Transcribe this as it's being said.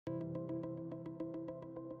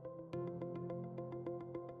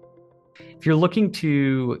if you're looking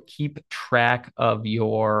to keep track of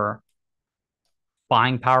your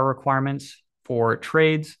buying power requirements for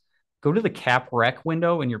trades, go to the cap rec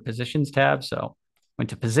window in your positions tab. So went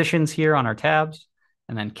to positions here on our tabs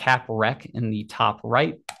and then cap rec in the top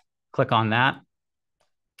right. Click on that.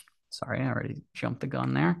 Sorry, I already jumped the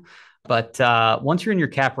gun there. But once you're in your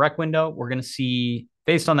cap rec window, we're going to see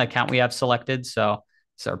based on the account we have selected. So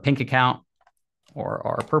it's our pink account or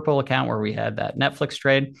our purple account where we had that Netflix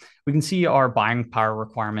trade. We can see our buying power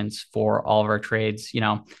requirements for all of our trades.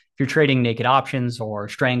 If you're trading naked options or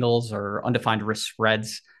strangles or undefined risk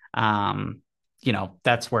spreads,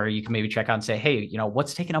 that's where you can maybe check out and say, hey,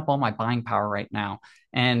 what's taking up all my buying power right now?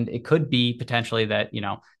 And it could be potentially that,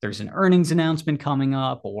 there's an earnings announcement coming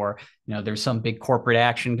up, or, there's some big corporate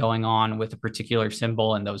action going on with a particular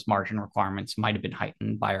symbol, and those margin requirements might have been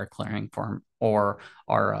heightened by our clearing firm or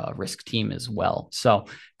our risk team as well. So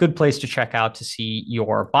good place to check out to see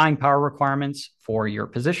your buying power requirements for your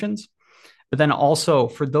positions. But then also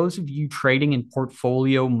for those of you trading in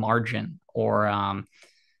portfolio margin or,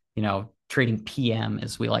 trading PM,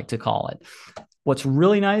 as we like to call it. What's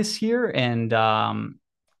really nice here, and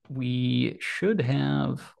we should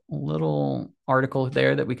have a little article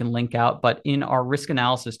there that we can link out, but in our risk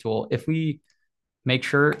analysis tool, if we make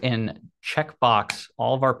sure and check box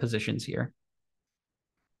all of our positions here.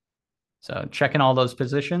 So checking all those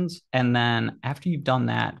positions. And then after you've done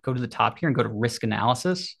that, go to the top here and go to risk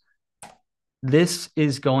analysis. This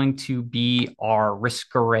is going to be our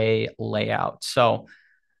risk array layout. So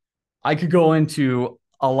I could go into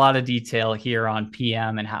a lot of detail here on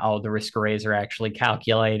PM and how the risk arrays are actually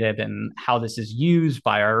calculated and how this is used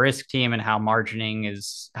by our risk team and how margining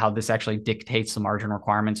is, how this actually dictates the margin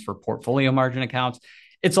requirements for portfolio margin accounts.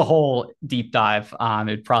 It's a whole deep dive.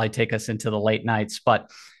 It'd probably take us into the late nights,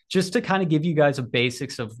 but just to kind of give you guys a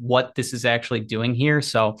basics of what this is actually doing here.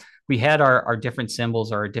 So we had our different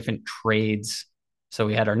symbols, our different trades. So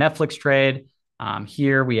we had our Netflix trade.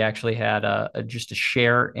 Here we actually had just a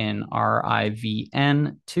share in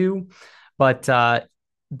RIVN2, but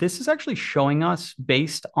this is actually showing us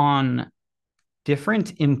based on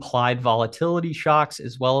different implied volatility shocks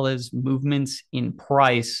as well as movements in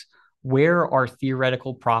price where our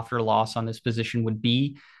theoretical profit or loss on this position would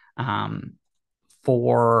be and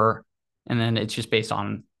then it's just based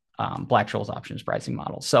on Black-Scholes options pricing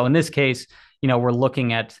model. So in this case, we're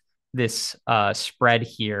looking at this spread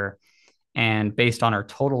here. And based on our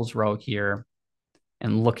totals row here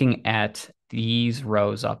and looking at these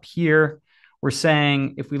rows up here, we're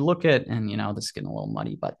saying if we look at, and this is getting a little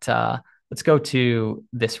muddy, but let's go to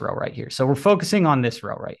this row right here. So we're focusing on this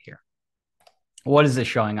row right here. What is this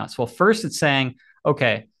showing us? Well, first it's saying,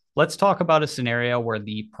 okay, let's talk about a scenario where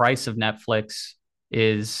the price of Netflix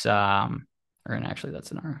is, and actually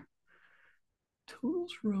that's in our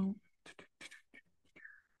totals row.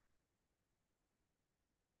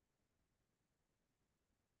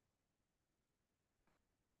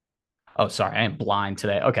 Oh, sorry, I am blind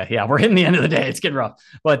today. Okay, yeah, we're hitting the end of the day. It's getting rough.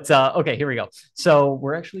 But okay, here we go. So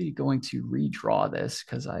we're actually going to redraw this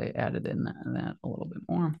because I added in that a little bit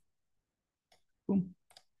more. Boom.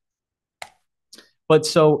 But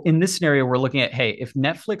so in this scenario, we're looking at, hey, if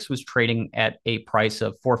Netflix was trading at a price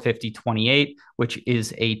of 450.28, which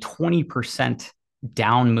is a 20%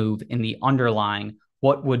 down move in the underlying,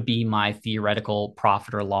 what would be my theoretical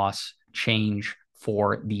profit or loss change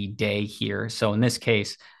for the day here? So in this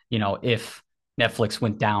case, if Netflix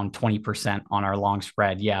went down 20% on our long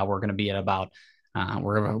spread, yeah, we're going to be at about,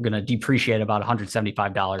 we're going to depreciate about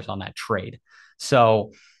 $175 on that trade.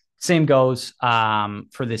 So same goes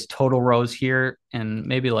for this total rows here. And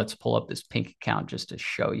maybe let's pull up this pink account just to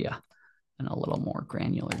show you in a little more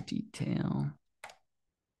granular detail.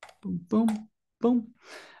 Boom, boom, boom.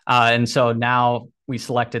 And so now we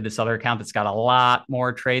selected this other account that's got a lot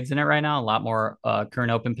more trades in it right now, a lot more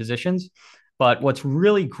current open positions. But what's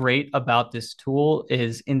really great about this tool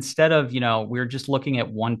is instead of, we're just looking at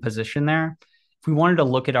one position there, if we wanted to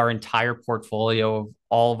look at our entire portfolio of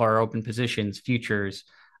all of our open positions, futures,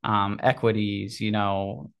 equities,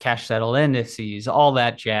 cash settled indices, all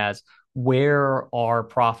that jazz, where our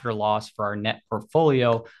profit or loss for our net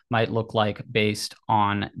portfolio might look like based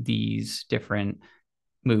on these different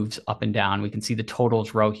moves up and down. We can see the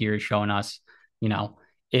totals row here is showing us,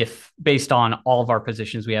 if based on all of our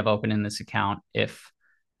positions we have open in this account, if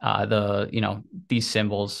these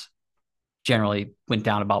symbols generally went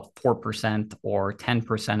down about 4% or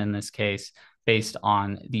 10% in this case, based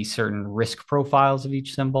on the certain risk profiles of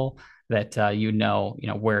each symbol that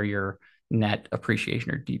where your net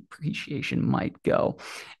appreciation or depreciation might go.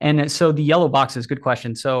 And so the yellow boxes, good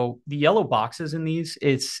question. So the yellow boxes in these,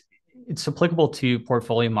 it's applicable to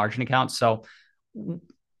portfolio margin accounts. So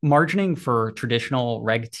margining for traditional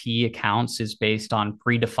Reg T accounts is based on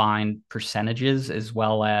predefined percentages as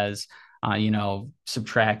well as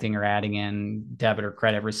subtracting or adding in debit or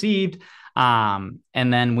credit received. And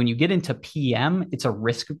then when you get into PM, it's a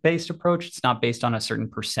risk-based approach. It's not based on a certain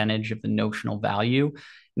percentage of the notional value.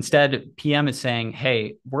 Instead, PM is saying,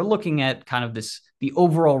 hey, we're looking at kind of the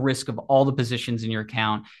overall risk of all the positions in your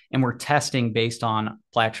account, and we're testing based on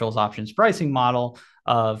Black-Scholes options pricing model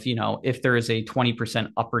of, if there is a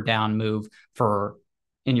 20% up or down move for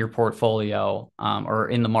in your portfolio or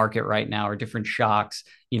in the market right now or different shocks,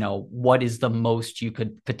 what is the most you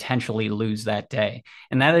could potentially lose that day?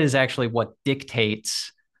 And that is actually what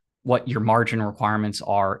dictates what your margin requirements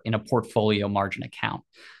are in a portfolio margin account.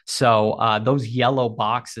 So those yellow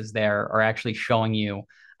boxes there are actually showing you,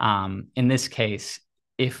 in this case,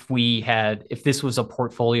 if this was a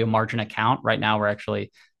portfolio margin account, right now this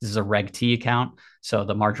is a Reg T account. So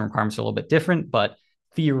the margin requirements are a little bit different, but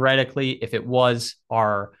theoretically, if it was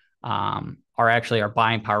our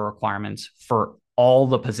buying power requirements for all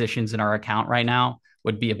the positions in our account right now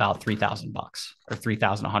would be about $3,000 or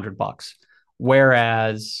 $3,100.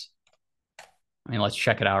 Whereas, let's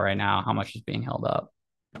check it out right now. How much is being held up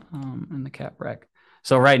in the cap rec?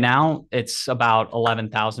 So right now it's about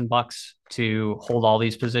 $11,000 to hold all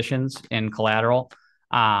these positions in collateral.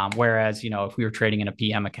 Whereas, if we were trading in a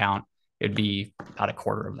PM account, it'd be about a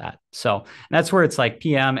quarter of that. So that's where it's like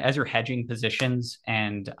PM as you're hedging positions,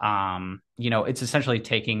 and it's essentially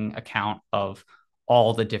taking account of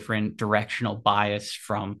all the different directional bias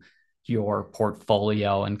from your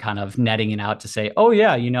portfolio and kind of netting it out to say, oh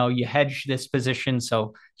yeah, you hedge this position,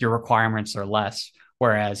 so your requirements are less.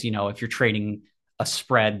 Whereas, if you're trading a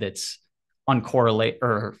spread that's uncorrelated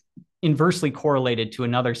or inversely correlated to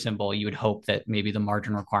another symbol, you would hope that maybe the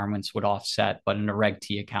margin requirements would offset. But in a Reg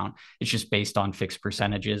T account, it's just based on fixed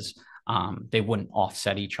percentages. They wouldn't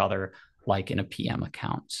offset each other like in a PM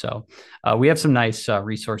account. So we have some nice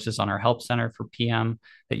resources on our help center for PM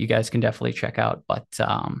that you guys can definitely check out. But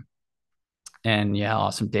and yeah,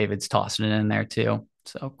 awesome. David's tossing it in there too.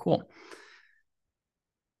 So cool.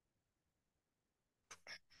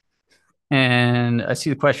 And I see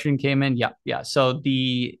the question came in. Yeah, yeah. So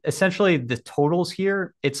essentially the totals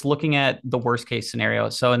here, it's looking at the worst case scenario.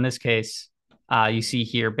 So in this case, you see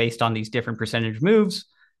here based on these different percentage moves,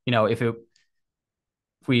 if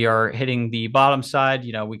we are hitting the bottom side,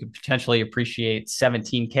 we could potentially appreciate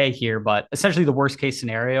 17K here. But essentially the worst case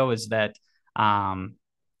scenario is that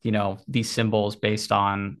these symbols based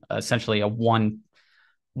on essentially a one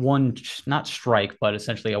not strike, but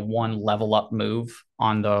essentially a one level up move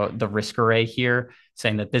on the risk array here,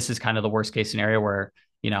 saying that this is kind of the worst case scenario where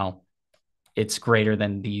it's greater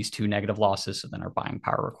than these two negative losses. So then our buying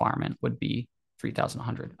power requirement would be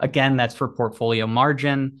 3,100. Again, that's for portfolio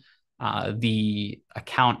margin. The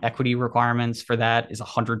account equity requirements for that is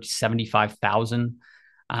 175,000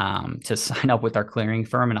 to sign up with our clearing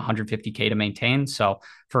firm and 150K to maintain. So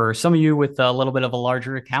for some of you with a little bit of a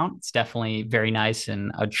larger account, it's definitely very nice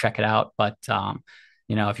and I'd check it out. But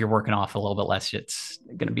if you're working off a little bit less, it's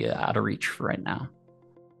going to be out of reach for right now.